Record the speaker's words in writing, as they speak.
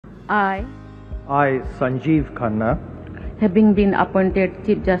I, Sanjiv Khanna, having been appointed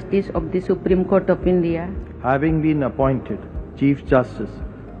Chief Justice of the Supreme Court of India, having been appointed Chief Justice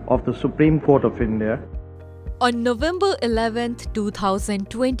of the Supreme Court of India, on November 11,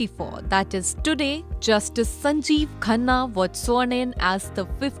 2024, that is today, Justice Sanjiv Khanna was sworn in as the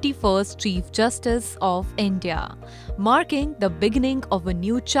 51st Chief Justice of India, marking the beginning of a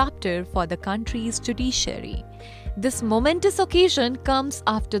new chapter for the country's judiciary. This momentous occasion comes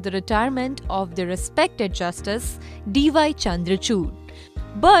after the retirement of the respected Justice DY Chandrachud.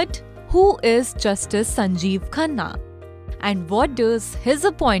 But who is Justice Sanjiv Khanna? And what does his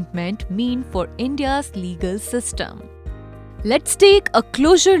appointment mean for India's legal system? Let's take a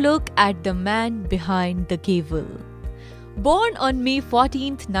closer look at the man behind the gavel. Born on May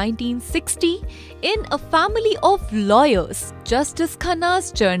 14, 1960, in a family of lawyers, Justice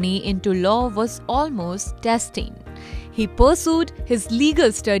Khanna's journey into law was almost destined. He pursued his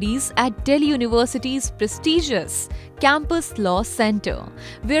legal studies at Delhi University's prestigious Campus Law Center,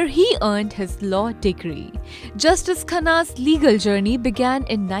 where he earned his law degree. Justice Khanna's legal journey began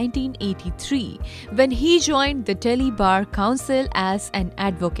in 1983 when he joined the Delhi Bar Council as an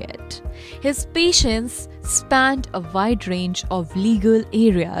advocate. His patience spanned a wide range of legal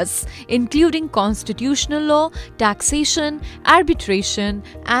areas, including constitutional law, taxation, arbitration,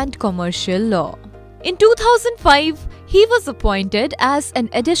 and commercial law. In 2005, he was appointed as an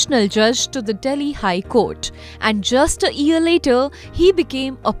additional judge to the Delhi High Court, and just a year later, he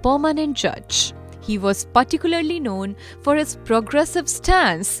became a permanent judge. He was particularly known for his progressive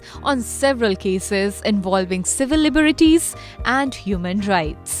stance on several cases involving civil liberties and human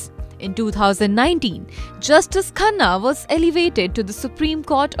rights. In 2019, Justice Khanna was elevated to the Supreme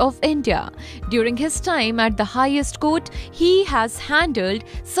Court of India. During his time at the highest court, he has handled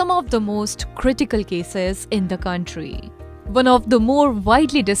some of the most critical cases in the country. One of the more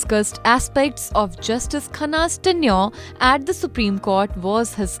widely discussed aspects of Justice Khanna's tenure at the Supreme Court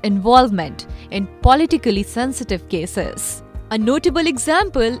was his involvement in politically sensitive cases. A notable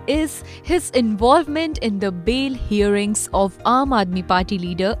example is his involvement in the bail hearings of Aam Aadmi Party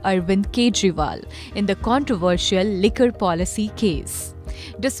leader Arvind Kejriwal in the controversial liquor policy case.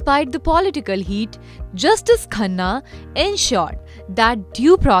 Despite the political heat, Justice Khanna ensured that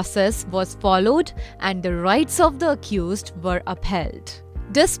due process was followed and the rights of the accused were upheld.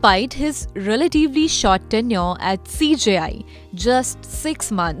 Despite his relatively short tenure at CJI, just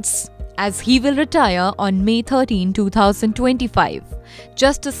 6 months, as he will retire on May 13, 2025.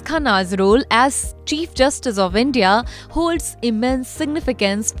 Justice Khanna's role as Chief Justice of India holds immense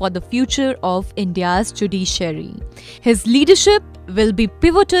significance for the future of India's judiciary. His leadership will be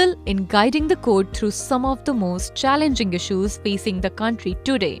pivotal in guiding the court through some of the most challenging issues facing the country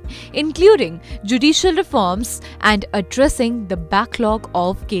today, including judicial reforms and addressing the backlog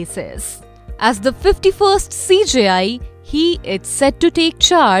of cases. As the 51st CJI, he is set to take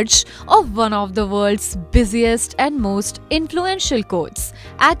charge of one of the world's busiest and most influential courts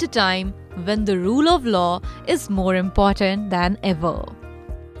at a time when the rule of law is more important than ever.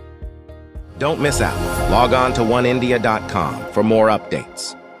 Don't miss out. Log on to Oneindia.com for more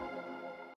updates.